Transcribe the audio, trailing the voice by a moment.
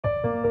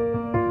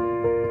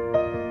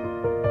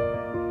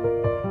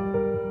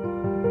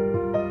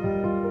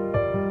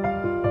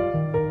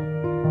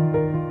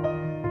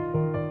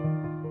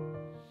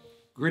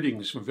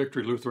Greetings from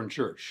Victory Lutheran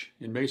Church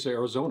in Mesa,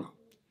 Arizona.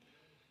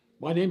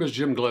 My name is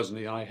Jim Glesne,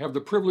 and I have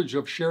the privilege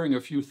of sharing a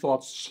few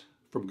thoughts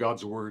from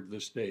God's Word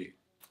this day.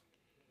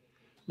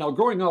 Now,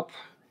 growing up,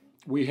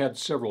 we had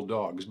several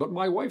dogs, but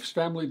my wife's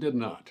family did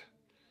not.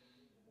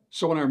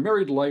 So in our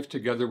married life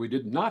together, we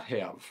did not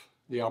have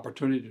the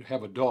opportunity to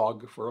have a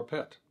dog for a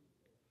pet.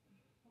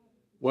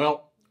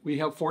 Well, we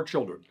have 4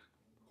 children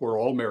who are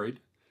all married,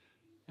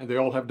 and they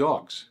all have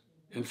dogs.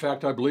 In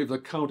fact, I believe the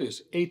count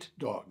is 8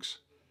 dogs.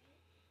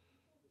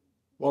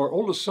 Well, our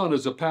oldest son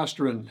is a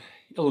pastor in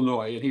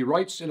Illinois, and he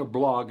writes in a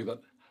blog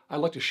that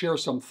I'd like to share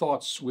some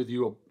thoughts with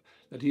you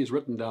that he has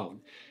written down.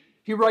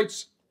 He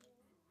writes,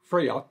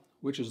 Freya,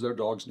 which is their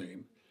dog's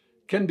name,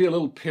 can be a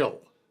little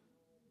pill,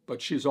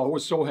 but she's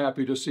always so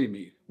happy to see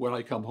me when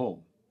I come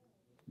home.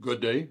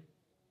 Good day,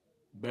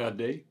 bad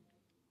day,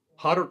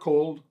 hot or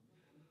cold,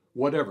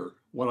 whatever.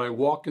 When I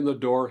walk in the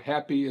door,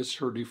 happy is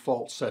her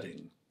default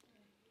setting.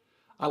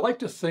 I like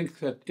to think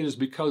that it is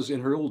because in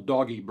her little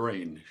doggy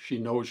brain, she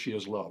knows she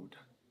is loved.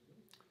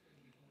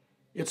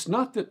 It's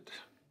not that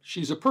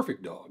she's a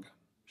perfect dog.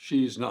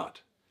 She's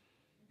not.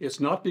 It's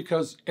not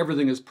because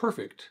everything is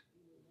perfect.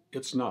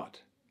 It's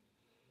not.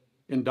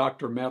 In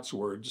Dr. Matt's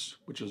words,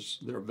 which is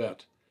their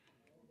vet,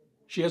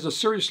 she has a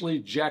seriously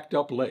jacked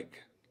up leg.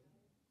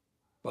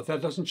 But that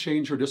doesn't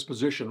change her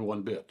disposition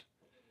one bit.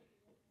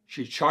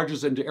 She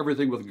charges into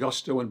everything with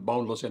gusto and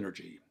boundless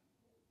energy.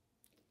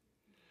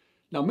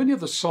 Now, many of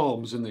the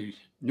Psalms in the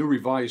New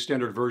Revised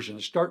Standard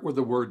Version start with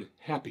the word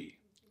happy.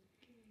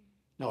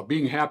 Now,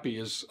 being happy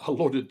is a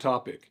loaded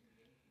topic.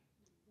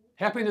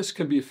 Happiness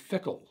can be a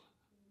fickle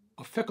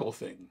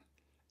thing,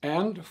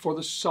 and for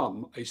the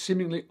some, a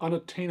seemingly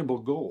unattainable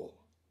goal.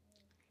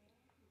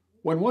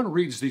 When one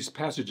reads these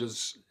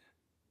passages,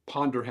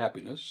 ponder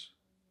happiness,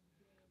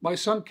 my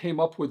son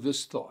came up with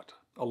this thought,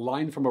 a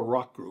line from a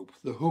rock group,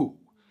 The Who,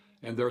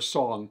 and their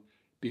song,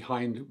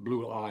 Behind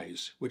Blue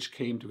Eyes, which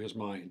came to his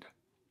mind.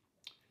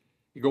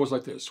 It goes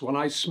like this: when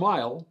I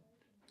smile,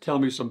 tell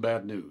me some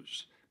bad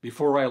news,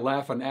 before I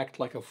laugh and act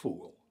like a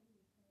fool.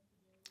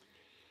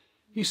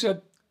 He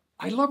said,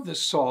 I love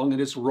this song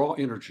and its raw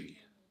energy,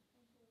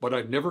 but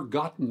I've never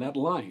gotten that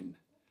line.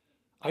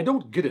 I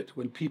don't get it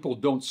when people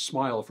don't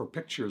smile for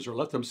pictures or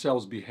let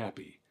themselves be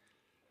happy.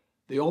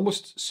 They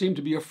almost seem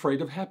to be afraid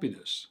of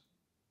happiness.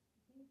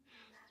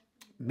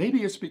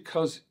 Maybe it's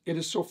because it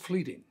is so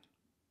fleeting,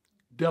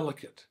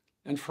 delicate,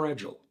 and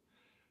fragile.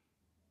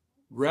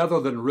 Rather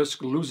than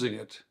risk losing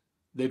it,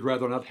 they'd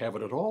rather not have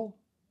it at all.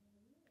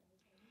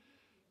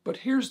 But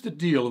here's the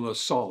deal in the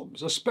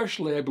Psalms,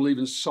 especially I believe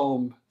in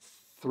Psalm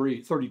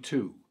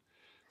 32.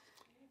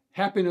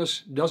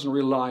 Happiness doesn't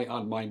rely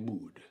on my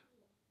mood.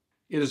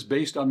 It is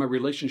based on my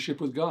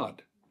relationship with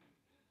God.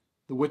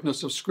 The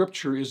witness of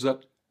Scripture is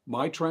that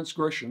my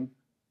transgression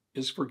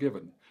is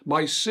forgiven,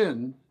 my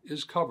sin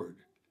is covered,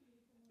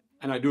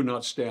 and I do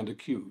not stand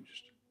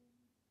accused.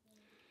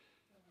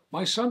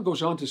 My son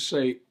goes on to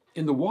say,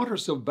 in the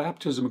waters of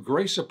baptism,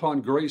 grace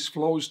upon grace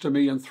flows to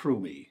me and through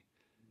me.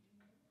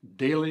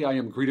 Daily I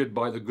am greeted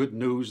by the good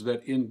news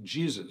that in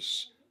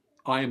Jesus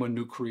I am a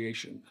new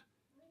creation.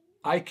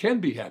 I can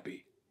be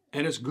happy,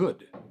 and it's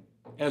good,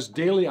 as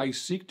daily I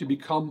seek to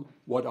become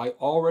what I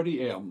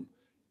already am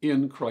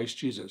in Christ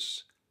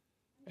Jesus,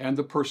 and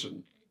the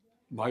person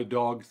my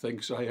dog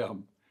thinks I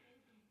am.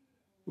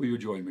 Will you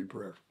join me in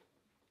prayer?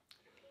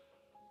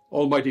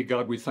 Almighty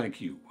God, we thank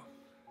you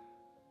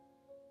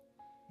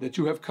that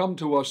you have come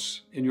to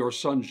us in your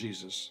Son,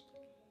 Jesus,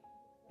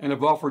 and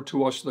have offered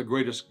to us the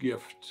greatest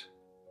gift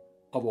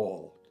of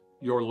all,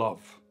 your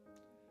love.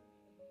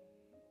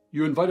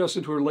 You invite us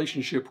into a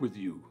relationship with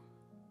you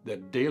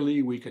that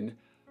daily we can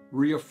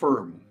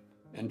reaffirm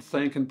and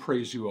thank and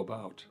praise you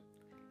about.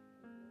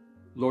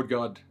 Lord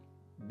God,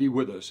 be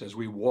with us as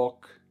we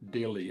walk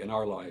daily in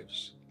our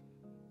lives.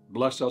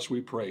 Bless us, we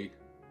pray,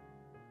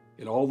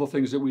 in all the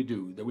things that we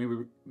do, that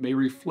we may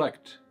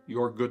reflect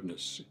your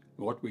goodness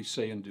in what we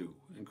say and do.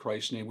 In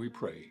Christ's name we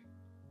pray.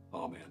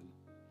 Amen.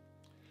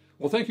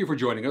 Well, thank you for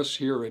joining us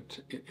here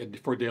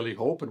for Daily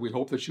Hope, and we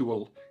hope that you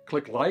will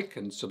click like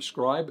and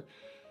subscribe.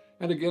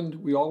 And again,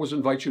 we always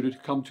invite you to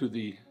come to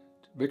the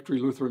Victory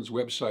Lutheran's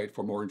website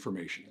for more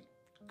information.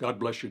 God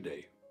bless your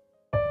day.